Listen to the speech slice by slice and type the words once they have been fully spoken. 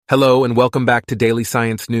Hello and welcome back to Daily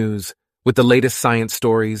Science News with the latest science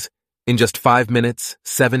stories in just 5 minutes,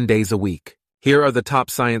 7 days a week. Here are the top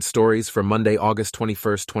science stories for Monday, August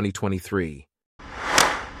 21st, 2023.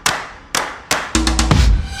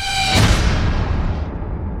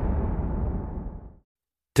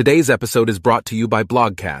 Today's episode is brought to you by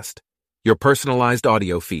Blogcast, your personalized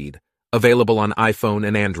audio feed, available on iPhone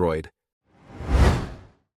and Android.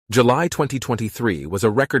 July 2023 was a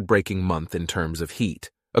record-breaking month in terms of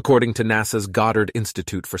heat, according to NASA's Goddard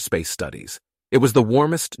Institute for Space Studies. It was the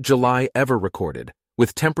warmest July ever recorded,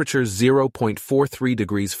 with temperatures 0.43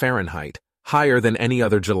 degrees Fahrenheit, higher than any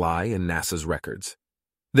other July in NASA's records.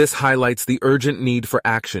 This highlights the urgent need for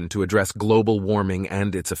action to address global warming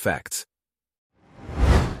and its effects.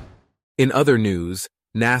 In other news,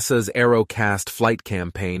 NASA's AEROcAST flight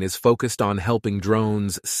campaign is focused on helping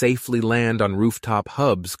drones safely land on rooftop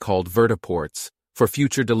hubs called vertiports for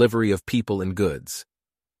future delivery of people and goods.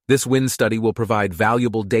 This wind study will provide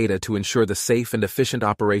valuable data to ensure the safe and efficient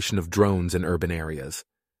operation of drones in urban areas.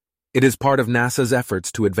 It is part of NASA's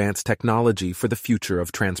efforts to advance technology for the future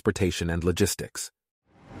of transportation and logistics.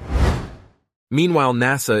 Meanwhile,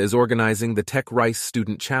 NASA is organizing the TechRise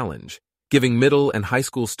Student Challenge, giving middle and high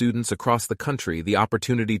school students across the country the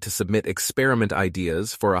opportunity to submit experiment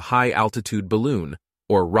ideas for a high-altitude balloon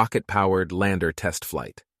or rocket-powered lander test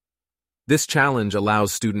flight. This challenge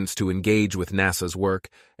allows students to engage with NASA's work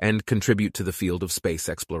and contribute to the field of space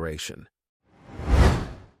exploration.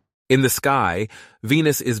 In the sky,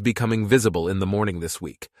 Venus is becoming visible in the morning this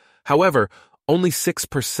week. However, only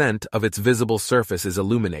 6% of its visible surface is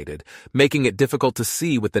illuminated, making it difficult to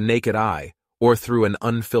see with the naked eye or through an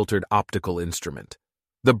unfiltered optical instrument.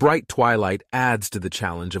 The bright twilight adds to the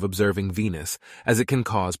challenge of observing Venus, as it can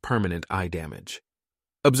cause permanent eye damage.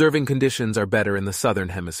 Observing conditions are better in the southern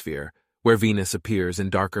hemisphere, where Venus appears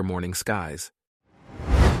in darker morning skies.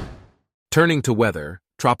 Turning to weather,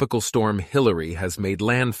 Tropical Storm Hilary has made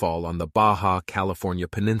landfall on the Baja California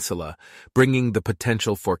peninsula, bringing the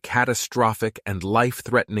potential for catastrophic and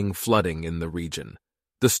life-threatening flooding in the region.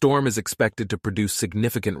 The storm is expected to produce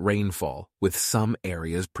significant rainfall, with some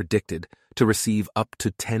areas predicted to receive up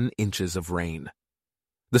to 10 inches of rain.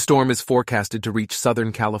 The storm is forecasted to reach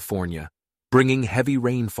Southern California, bringing heavy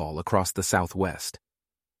rainfall across the southwest.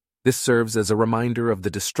 This serves as a reminder of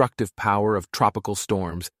the destructive power of tropical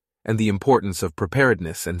storms and the importance of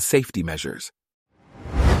preparedness and safety measures.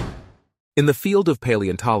 In the field of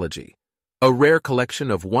paleontology, a rare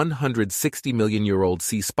collection of 160-million-year-old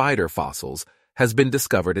sea spider fossils has been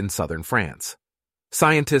discovered in southern France.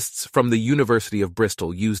 Scientists from the University of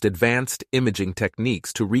Bristol used advanced imaging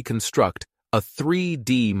techniques to reconstruct a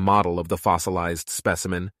 3D model of the fossilized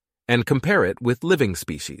specimen and compare it with living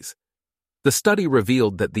species. The study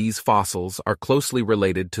revealed that these fossils are closely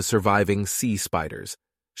related to surviving sea spiders,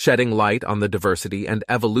 shedding light on the diversity and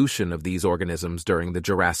evolution of these organisms during the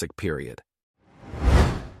Jurassic period.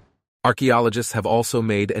 Archaeologists have also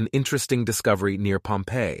made an interesting discovery near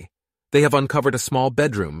Pompeii. They have uncovered a small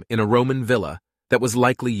bedroom in a Roman villa that was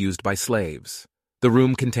likely used by slaves. The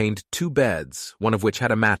room contained 2 beds, one of which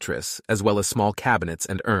had a mattress, as well as small cabinets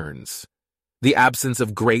and urns. The absence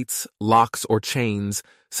of grates, locks, or chains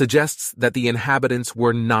suggests that the inhabitants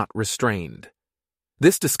were not restrained.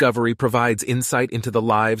 This discovery provides insight into the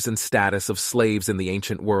lives and status of slaves in the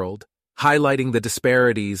ancient world, highlighting the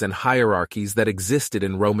disparities and hierarchies that existed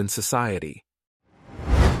in Roman society.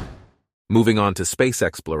 Moving on to space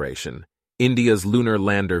exploration, India's lunar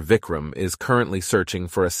lander Vikram is currently searching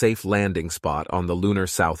for a safe landing spot on the lunar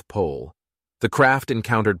South Pole. The craft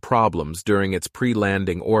encountered problems during its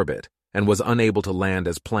pre-landing orbit and was unable to land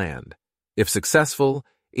as planned. If successful,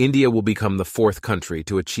 India will become the 4th country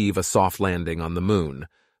to achieve a soft landing on the moon,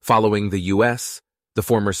 following the US, the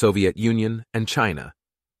former Soviet Union, and China.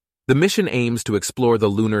 The mission aims to explore the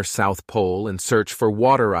lunar South Pole and search for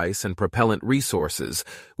water ice and propellant resources,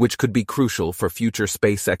 which could be crucial for future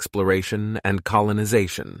space exploration and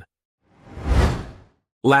colonization.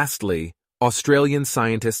 Lastly, Australian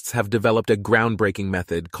scientists have developed a groundbreaking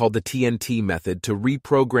method called the TNT method to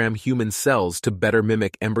reprogram human cells to better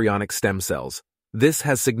mimic embryonic stem cells. This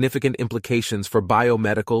has significant implications for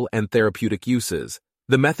biomedical and therapeutic uses.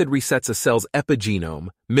 The method resets a cell's epigenome,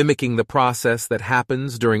 mimicking the process that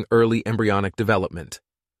happens during early embryonic development.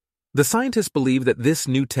 The scientists believe that this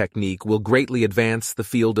new technique will greatly advance the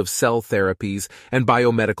field of cell therapies and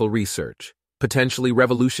biomedical research, potentially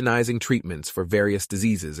revolutionizing treatments for various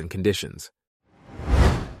diseases and conditions.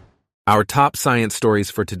 Our top science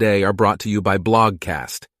stories for today are brought to you by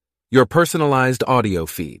Blogcast, your personalized audio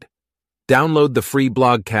feed. Download the free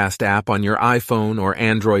Blogcast app on your iPhone or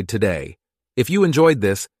Android today. If you enjoyed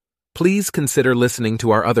this, Please consider listening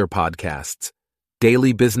to our other podcasts: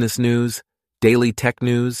 Daily Business News, Daily Tech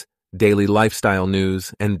News, Daily Lifestyle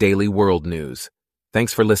News, and Daily World News.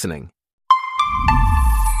 Thanks for listening.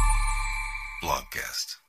 Blogcast.